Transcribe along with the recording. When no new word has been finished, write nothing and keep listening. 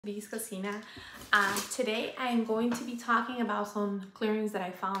V's Casina. Today I'm going to be talking about some clearance that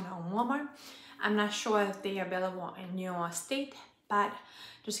I found on Walmart. I'm not sure if they are available in your state, but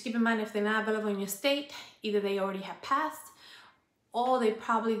just keep in mind if they're not available in your state, either they already have passed or they're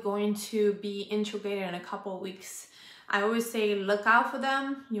probably going to be integrated in a couple of weeks. I always say look out for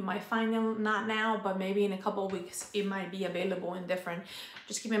them. You might find them not now, but maybe in a couple of weeks it might be available in different.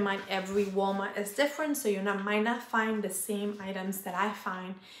 Just keep in mind every Walmart is different, so you might not find the same items that I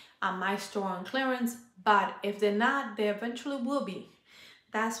find at my store on clearance, but if they're not, they eventually will be.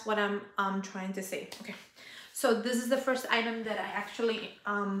 That's what I'm trying to say. Okay, so this is the first item that I actually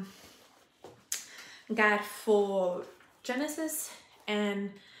got for Genesis,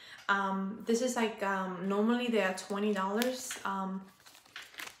 and this is like normally they are $20. $20. I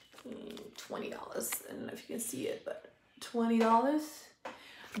don't know if you can see it, but $20.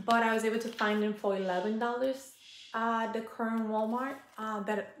 But I was able to find them for $11. The current Walmart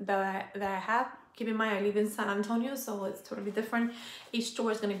that I have. Keep in mind I live in San Antonio, so it's totally different. Each store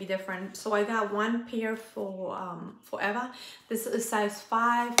is going to be different. So I got one pair for Eva. This is size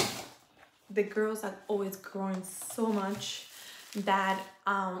 5. The girls are always growing so much that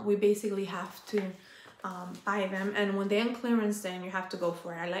we basically have to buy them, and when they're on clearance then you have to go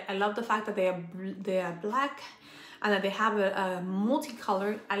for it. I love the fact that they are black and that they have a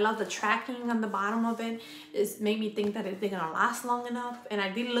multicolor. I love the tracking on the bottom of it. It's made me think that they're gonna last long enough, and I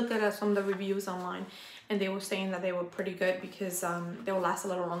did look at some of the reviews online and they were saying that they were pretty good because they will last a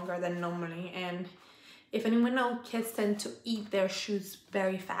little longer than normally. And if anyone knows, kids tend to eat their shoes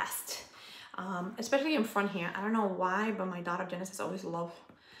very fast. Especially in front here. I don't know why, but my daughter Genesis always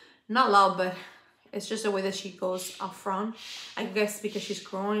but it's just the way that she goes up front. I guess because she's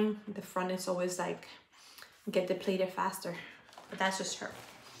growing, the front is always like get depleted faster, but that's just her.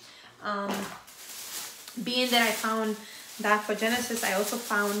 Being that I found that for Genesis, I also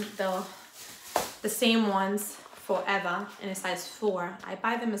found the same ones for Eva in a size 4. I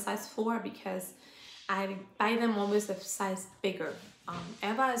buy them a size 4 because I buy them always a size bigger.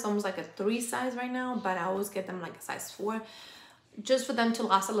 Eva is almost like a 3 size right now, but I always get them like a size 4 just for them to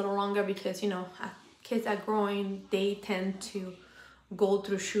last a little longer, because you know, kids are growing, they tend to go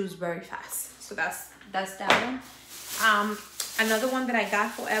through shoes very fast. So that's that one. Another one that I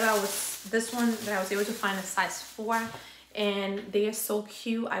got for Eva was this one that I was able to find a size 4, and they are so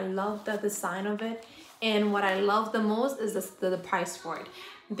cute. I love the design of it, and what I love the most is the price for it.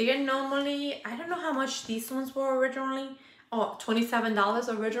 They're normally, I don't know how much these ones were originally. Oh,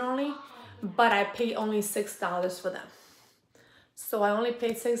 $27 originally, but I paid only $6 for them. So I only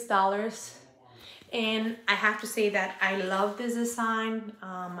paid $6, and I have to say that I love this design.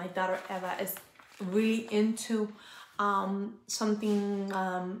 My daughter Eva is really into something,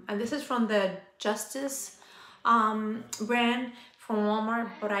 and this is from the Justice brand from Walmart,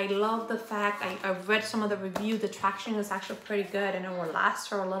 but I love the fact, I read some of the review, the traction is actually pretty good and it will last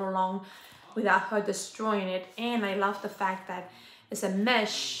her a little long without her destroying it. And I love the fact that it's a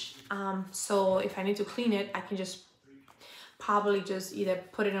mesh, so if I need to clean it, I can just probably just either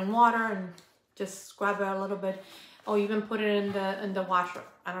put it in water and just scrub it a little bit, or even put it in the washer.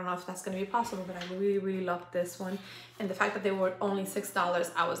 I don't know if that's going to be possible, but I really love this one. And the fact that they were only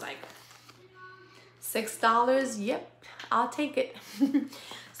 $6, I was like, $6, yep, I'll take it.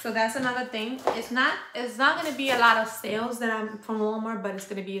 So that's another thing. It's not going to be a lot of sales that I'm from Walmart, but it's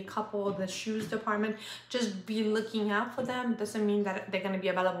going to be a couple of the shoes department. Just be looking out for them. Doesn't mean that they're going to be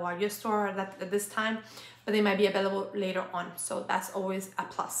available at your store at this time, but they might be available later on. So that's always a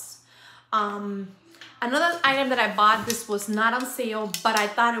plus. Another item that I bought, this was not on sale, but I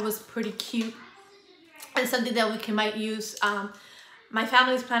thought it was pretty cute and something that we might use. My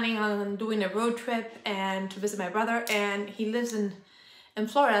family is planning on doing a road trip and to visit my brother, and he lives in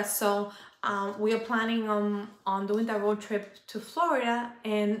Florida, so we are planning on doing that road trip to Florida,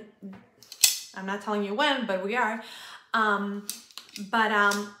 and I'm not telling you when, but we are. I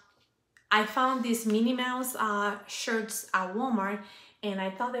found these Minnie Mouse shirts at Walmart, and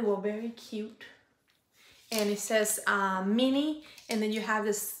I thought they were very cute. And it says Minnie, and then you have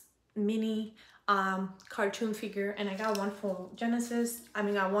this Minnie cartoon figure, and I got one for Genesis. I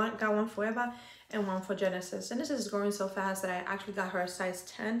mean, got one for Eva and one for Genesis. Genesis is growing so fast that I actually got her a size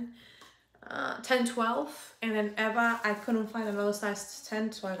 10, 12, and then Eva, I couldn't find another size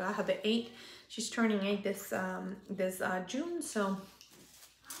 10, so I got her the 8. She's turning 8 this June, so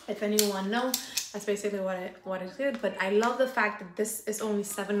if anyone knows, that's basically what it did. But I love the fact that this is only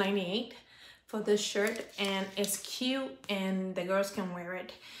 $7.98 for this shirt, and it's cute and the girls can wear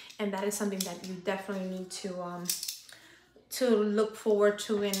it, and that is something that you definitely need to look forward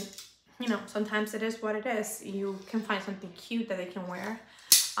to. And you know, sometimes it is what it is. You can find something cute that they can wear.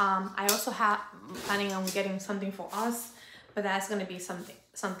 I also have planning on getting something for us, but that's gonna be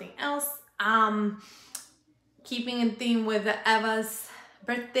something else. Keeping in theme with Eva's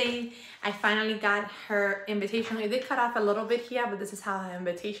birthday, I finally got her invitation. It did cut off a little bit here, but this is how her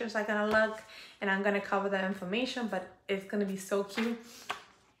invitations are gonna look, and I'm gonna cover the information, but it's gonna be so cute.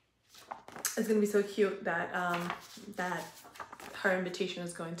 It's gonna be so cute that that her invitation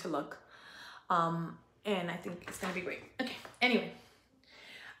is going to look, and I think it's gonna be great. Okay, anyway,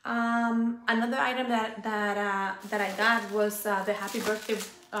 another item that I got was the happy birthday.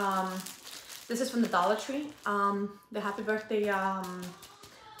 This is from the Dollar Tree. The happy birthday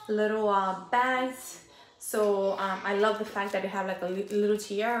little bags. So I love the fact that they have like a little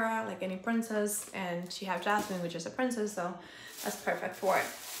tiara, like any princess, and she have Jasmine, which is a princess, so that's perfect for it.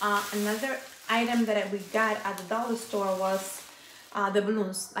 Another item that we got at the dollar store was the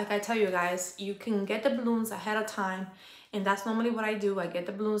balloons. Like I tell you guys, you can get the balloons ahead of time, and that's normally what I do. I get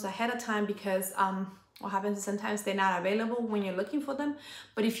the balloons ahead of time because what happens is sometimes they're not available when you're looking for them.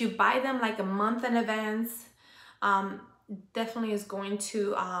 But if you buy them like a month in advance, definitely is going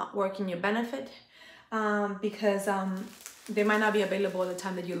to work in your benefit, because they might not be available at the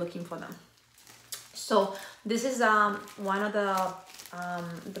time that you're looking for them. So this is one of the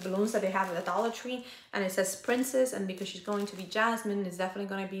balloons that they have at the Dollar Tree, and it says princess, and because she's going to be Jasmine, it's definitely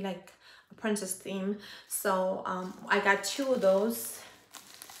going to be like a princess theme. So I got 2 of those,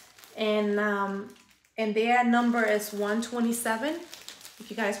 and their number is 127. If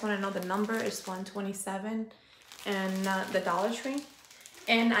you guys want to know the number, it's 127, and the Dollar Tree.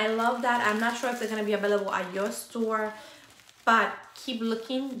 And I love that. I'm not sure if they're going to be available at your store, but keep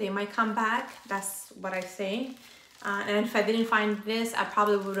looking. They might come back. That's what I say. And if I didn't find this, I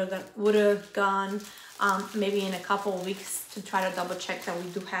probably would have gone maybe in a couple of weeks to try to double check that we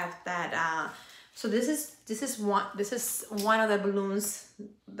do have that. So this is one of the balloons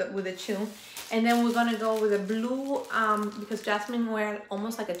with the 2, and then we're gonna go with a blue because Jasmine wear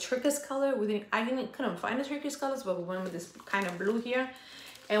almost like a turquoise color. I couldn't find the turquoise colors, but we went with this kind of blue here,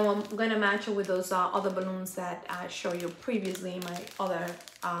 and we're gonna match it with those other balloons that I showed you previously in my other.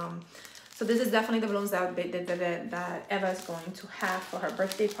 So this is definitely the balloons that Eva is going to have for her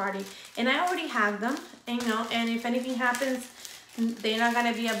birthday party, and I already have them. And, you know, and if anything happens, they're not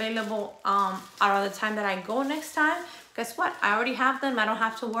gonna be available around the time that I go next time. Guess what? I already have them. I don't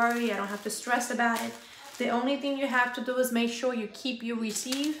have to worry. I don't have to stress about it. The only thing you have to do is make sure you keep your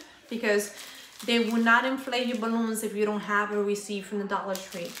receipt, because they will not inflate your balloons if you don't have a receipt from the Dollar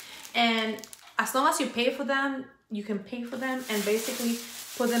Tree. And as long as you pay for them, you can pay for them and basically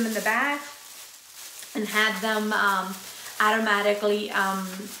put them in the bag and have them automatically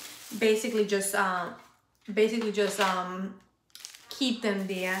basically just keep them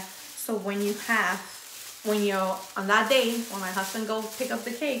there. So when you're on that day when my husband go pick up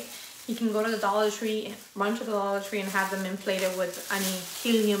the cake, he can go to the Dollar Tree, run to the Dollar Tree, and have them inflated with any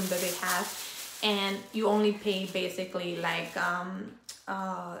helium that they have, and you only pay basically like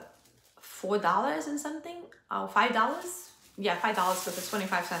 $4 and something, $5. Yeah, $5 because it's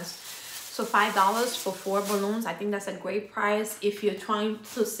 25 cents. So $5 for 4 balloons. I think that's a great price if you're trying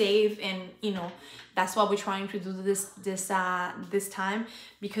to save, and you know that's what we're trying to do this time,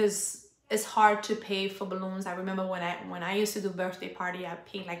 because it's hard to pay for balloons. I remember when I used to do birthday party, I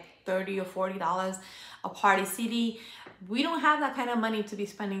paid like $30 or $40 a party city. We don't have that kind of money to be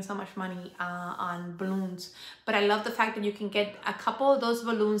spending so much money on balloons. But I love the fact that you can get a couple of those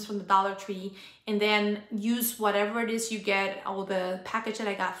balloons from the Dollar Tree and then use whatever it is you get, or the package that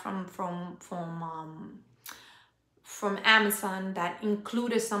I got from Amazon that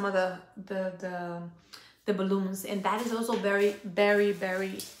included some of the balloons, and that is also very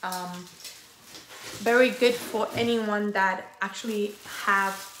good for anyone that actually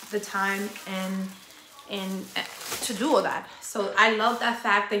have the time and to do all that. So I love that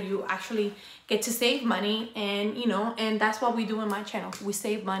fact that you actually get to save money, and you know, and that's what we do in my channel. We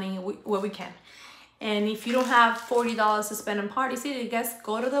save money where we can. And if you don't have $40 to spend on Party City, guys,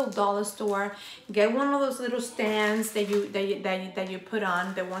 go to the dollar store, get one of those little stands that you put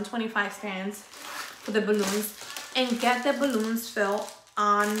on, the 125 stands for the balloons, and get the balloons filled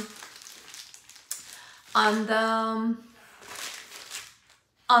on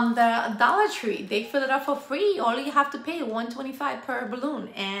the Dollar Tree. They fill it up for free. All you have to pay $125 per balloon,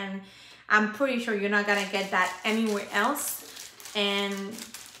 and I'm pretty sure you're not gonna get that anywhere else. And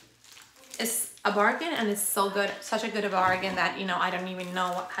it's a bargain, and it's so good, such a good bargain that, you know, I don't even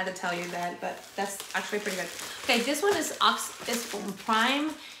know how to tell you that, but that's actually pretty good. Okay, this one is from Prime,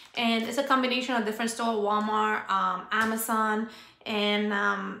 and it's a combination of different store, Walmart, Amazon, and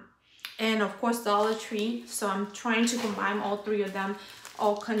of course Dollar Tree. So I'm trying to combine all 3 of them.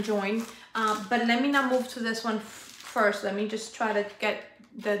 all conjoined. But let me not move to this one first. Let me just try to get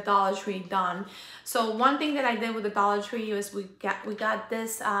the Dollar Tree done. So one thing that I did with the Dollar Tree is we got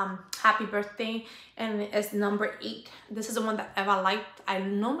this happy birthday, and it's number 8. This is the one that Eva liked. I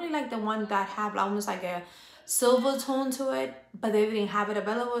normally like the one that have almost like a silver tone to it, but they didn't have it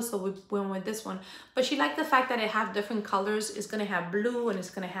available, so we went with this one. But she liked the fact that it have different colors. It's gonna have blue, and it's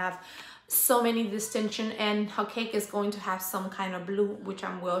gonna have so many distinction, and her cake is going to have some kind of blue, which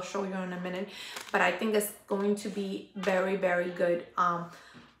I will show you in a minute. But I think it's going to be very, very good,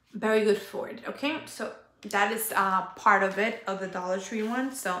 very good for it. Okay, so that is part of it, of the Dollar Tree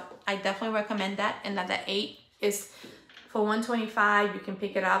one. So I definitely recommend that. And that the 8 is for $125. You can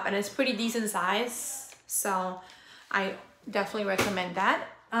pick it up, and it's pretty decent size, so I definitely recommend that.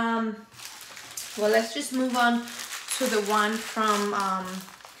 Well, let's just move on to the one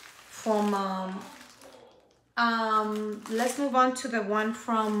let's move on to the one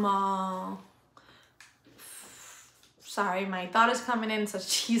from sorry, my daughter's coming in, so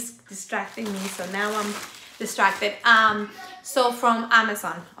she's distracting me, so now I'm distracted. So from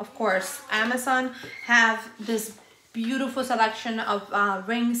Amazon, of course, Amazon have this beautiful selection of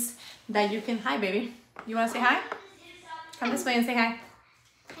rings that you can, hi baby, you want to say hi? Come this way and say hi.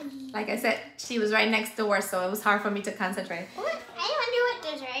 Like I said, she was right next door, so it was hard for me to concentrate. What? I wonder what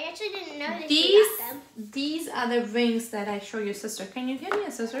those are. I actually didn't know that she got them. These are the rings that I show your sister. Can you give me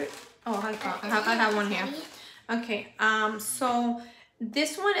a scissor? Oh, I have one here. Okay. So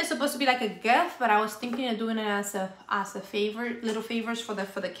this one is supposed to be like a gift, but I was thinking of doing it as a favor, little favors for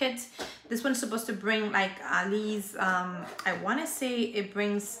the kids. This one's supposed to bring like at least I want to say it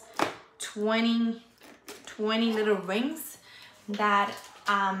brings 20 little rings that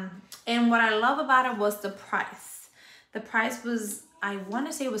and what I love about it was the price. The price was, I want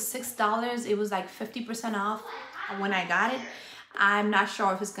to say it was $6. It was like 50% off when I got it. I'm not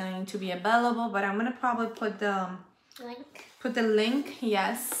sure if it's going to be available, but I'm gonna probably put the link.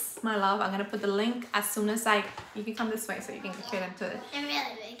 Yes, my love, I'm gonna put the link as soon as you can come this way so you can fit into it. I'm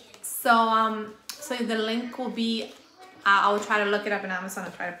really big. So so the link will be, I'll try to look it up in Amazon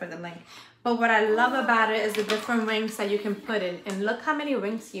and try to put the link. But what I love about it is the different rings that you can put in. And look how many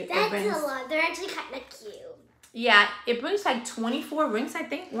rings it brings. That's a lot. They're actually kind of cute. Yeah, it brings like 24 rings, I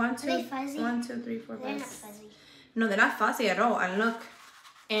think. Are they fuzzy? 1, 2, 3, 4, 5. They're not fuzzy. No, they're not fuzzy at all. And look,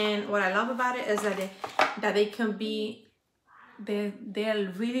 and what I love about it is that they can be,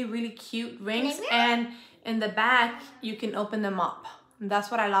 they're really, really cute rings. And in the back, you can open them up. And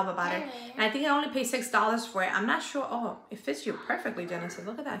that's what I love about it. And I think I only paid $6 for it. I'm not sure. Oh, it fits you perfectly, Genesis.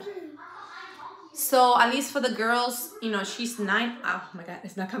 Look at that. So at least for the girls, you know, she's 9. Oh my God,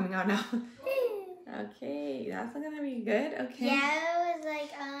 it's not coming out now. Okay, that's not gonna be good. Okay. Yeah, I was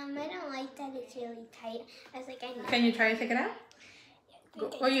like, I don't like that it's really tight. I was like, I know. Can you try to take it out?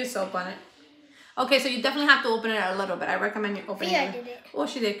 Or use soap on it. Okay, so you definitely have to open it a little bit. I recommend you open it. Yeah, I did it. Well,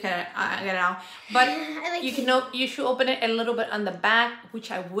 she did get it out. But like you should open it a little bit on the back, which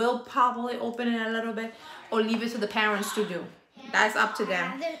I will probably open it a little bit, or leave it to the parents to do. That's up to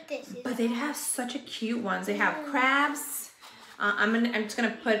them. But they have such a cute ones. They have crabs. I'm just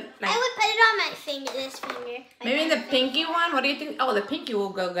gonna put like. I would put it on my finger, this finger. Maybe the pinky one. What do you think? Oh, the pinky will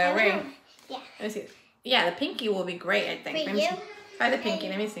go great. Yeah. Let me see. Yeah, the pinky will be great. I think. For you? Try the pinky.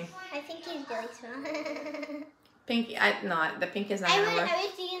 Let me see. I think he's really small. Pinky. No, the pinky is not gonna work. I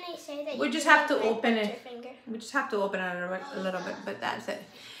was gonna say that. We just have to open it. We just have to open it a little bit, but that's it.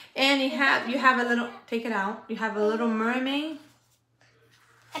 And you have a little. Take it out. You have a little mermaid.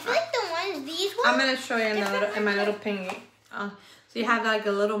 I feel like the ones, these ones. I'm gonna show you in my little pinky. So you have like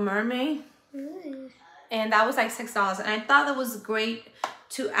a little mermaid. Ooh. And that was like $6. And I thought that was great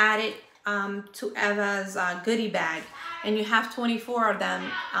to add it to Eva's goodie bag. And you have 24 of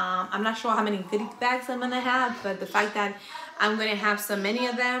them. I'm not sure how many goodie bags I'm gonna have, but the fact that I'm gonna have so many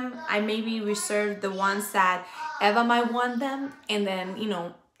of them, I maybe reserve the ones that Eva might want them, and then, you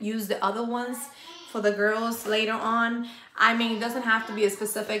know, use the other ones for the girls later on. I mean, it doesn't have to be a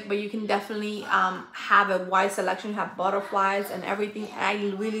specific, but you can definitely have a wide selection, have butterflies and everything. I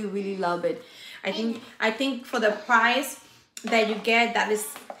really, really love it. I think for the price that you get, that is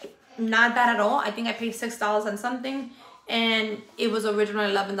not that at all. I think I paid $6 and something, and it was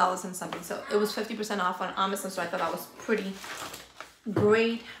originally $11 and something. So it was 50% off on Amazon. So I thought that was pretty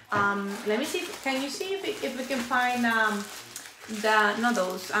great. Let me see. Can you see if we can find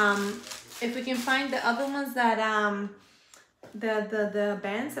if we can find the other ones that the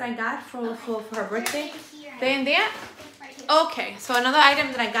bands that I got for her birthday? They in there? Okay, so another item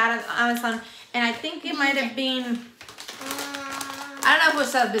that I got on Amazon, and I think it might have been, I don't know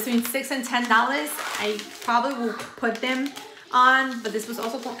if it was between $6 and $10. I probably will put them on, but this was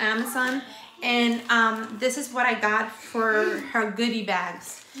also from Amazon. And this is what I got for her goodie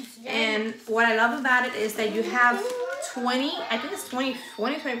bags. And what I love about it is that you have 20, I think it's 20,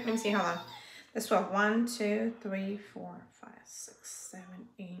 let me see, hold on. This one, 1, 2, 3, 4, 5, 6, 7,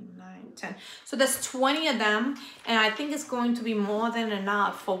 8, 9, 10. So there's 20 of them, and I think it's going to be more than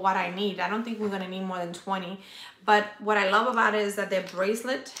enough for what I need. I don't think we're gonna need more than 20. But what I love about it is that they're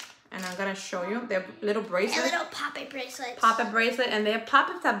bracelet, and I'm gonna show you. They're little bracelets. They're little pop-it bracelets. Pop-it bracelet, and their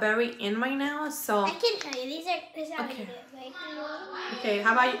pop-its are very in right now. So I can show you. This is how okay. you do it. Like, Okay,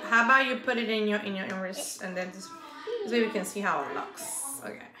 how about you put it in your wrist, and then this way we can see how it looks.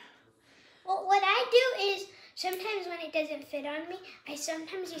 Okay. Well, what I do is sometimes when it doesn't fit on me, you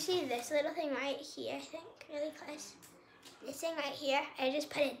see this little thing right here, I think, really close. This thing right here, I just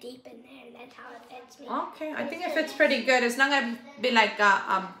put it deep in there, and that's how it fits me. Okay, I think it fits pretty good. It's not gonna be like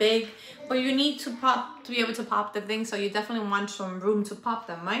a big, but you need to be able to pop the thing, so you definitely want some room to pop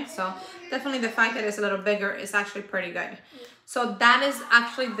them, right? So definitely the fact that it's a little bigger is actually pretty good. So that is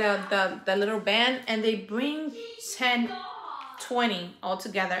actually the little band, and they bring 10, 20 all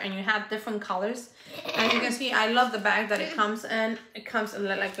together, and you have different colors. As you can see, I love the bag that it comes in. It comes in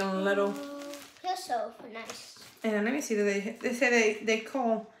like a little. Feels so nice. And let me see, they say they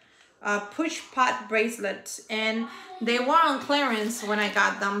call push pot bracelets, and they were on clearance when I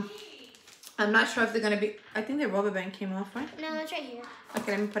got them. I'm not sure if they're gonna be. I think the rubber band came off, right? No, it's right here.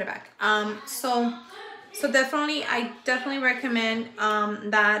 Okay, let me put it back. So definitely, I definitely recommend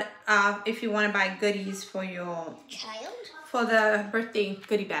that if you want to buy goodies for your child, for the birthday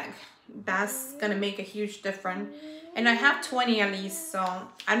goodie bag, that's gonna make a huge difference. And I have 20 at least, so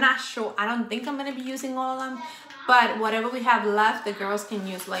I'm not sure. I don't think I'm gonna be using all of them, but whatever we have left, the girls can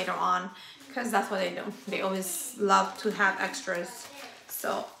use later on, because that's what they do. They always love to have extras.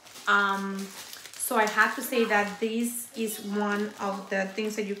 So so I have to say that this is one of the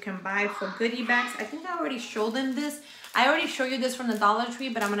things that you can buy for goodie bags. I think I already showed them this. I already showed you this from the Dollar Tree,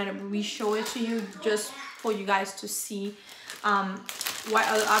 but I'm gonna re-show it to you just for you guys to see what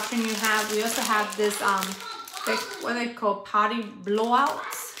other option you have. We also have this what they call party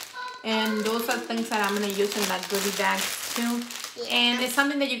blowouts, and those are things that I'm gonna use in that goodie bags too. Yeah. And it's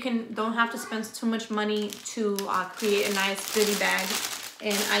something that you don't have to spend too much money to create a nice goodie bag.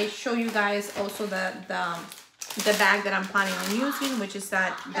 And I show you guys also the bag that I'm planning on using, which is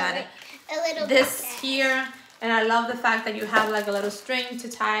this here. And I love the fact that you have like a little string to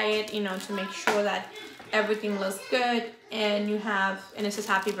tie it, you know, to make sure that everything looks good. And it says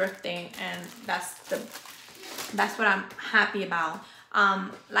happy birthday, and that's what I'm happy about.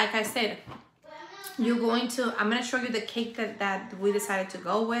 Like I said, I'm gonna show you the cake that we decided to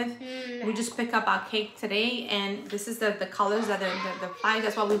go with. We just pick up our cake today, and this is the colors that the flag.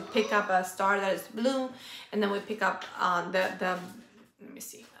 That's why we pick up a star that is blue, and then we pick up let me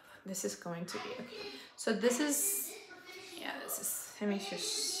see, this is going to be okay. So this is let me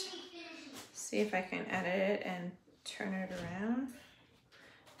just see if I can edit it and turn it around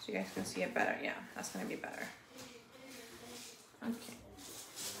so you guys can see it better. Yeah, that's gonna be better. Okay,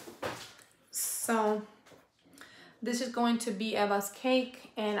 so this is going to be Eva's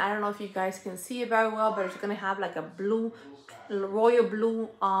cake, and I don't know if you guys can see it very well, but it's gonna have like a royal blue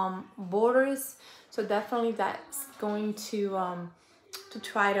borders. So definitely that's going to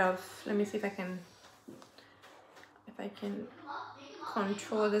try to, let me see if I can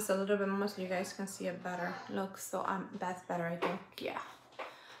control this a little bit more so you guys can see it better. Look, so that's better, I think. Yeah.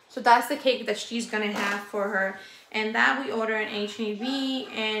 So that's the cake that she's gonna have for her, and that we order in H-E-B,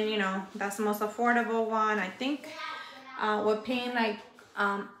 and you know, that's the most affordable one. I think we're paying like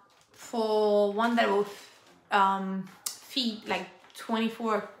for one that will feed like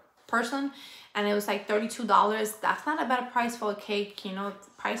 24 person, and it was like $32. That's not a bad price for a cake. You know,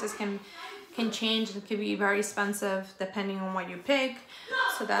 prices can change and can be very expensive depending on what you pick.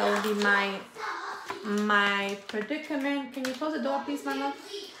 So that will be my predicament. Can you close the door, please, my love?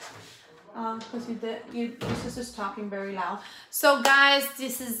 Because your sister's talking very loud. So guys,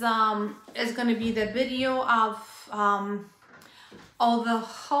 this is gonna be the video of all the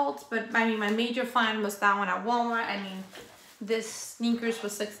hauls, but I mean my major find was that one at Walmart. I mean, this sneakers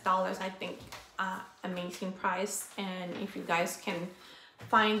was $6. I think amazing price, and if you guys can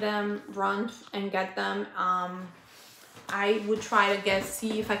find them, run and get them. I would try to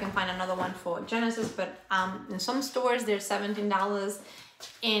see if I can find another one for Genesis, but in some stores they're $17.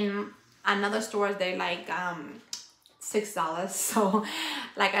 In another store they're like $6. So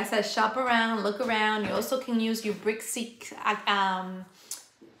like I said, shop around, look around. You also can use your Bracelet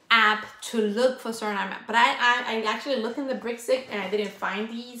app to look for certain items. But I actually looked in the Bracelet and I didn't find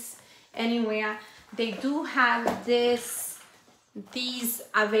these anywhere. They do have this these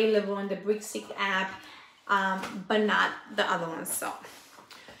available in the Brickseek app, but not the other ones. So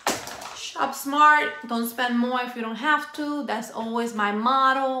shop smart, don't spend more if you don't have to. That's always my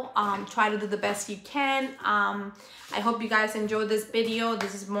motto. Try to do the best you can. I hope you guys enjoyed this video.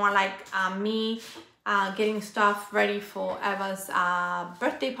 This is more like me getting stuff ready for Eva's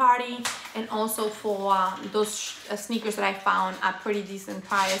birthday party, and also for those sneakers that I found at pretty decent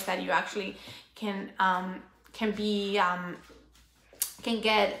price that you actually can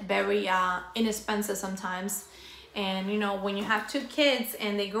get very inexpensive sometimes. And you know, when you have 2 kids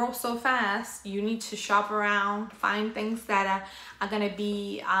and they grow so fast, you need to shop around, find things that are gonna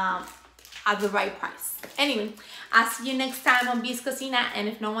be at the right price. Anyway, I'll see you next time on Bee's Cocina. And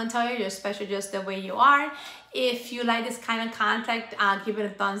if no one tell you, you're special just the way you are. If you like this kind of content, give it a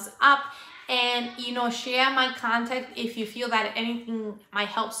thumbs up. And you know, share my content if you feel that anything might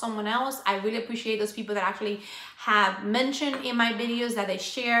help someone else. I really appreciate those people that actually have mentioned in my videos that they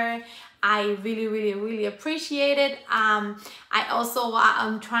share. I really appreciate it. I also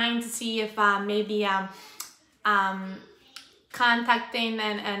I'm trying to see if maybe contacting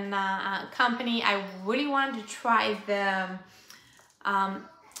an company. I really wanted to try the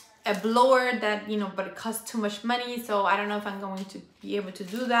a blower that, you know, but it costs too much money, so I don't know if I'm going to be able to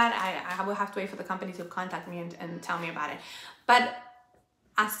do that. I will have to wait for the company to contact me and tell me about it. But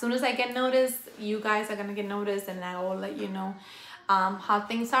as soon as I get noticed, you guys are gonna get noticed, and I will let you know how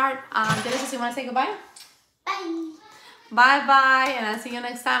things are. Genesis, you want to say goodbye? Bye. Bye, and I'll see you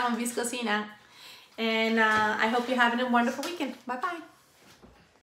next time on Bee's Cocina. And I hope you're having a wonderful weekend. Bye.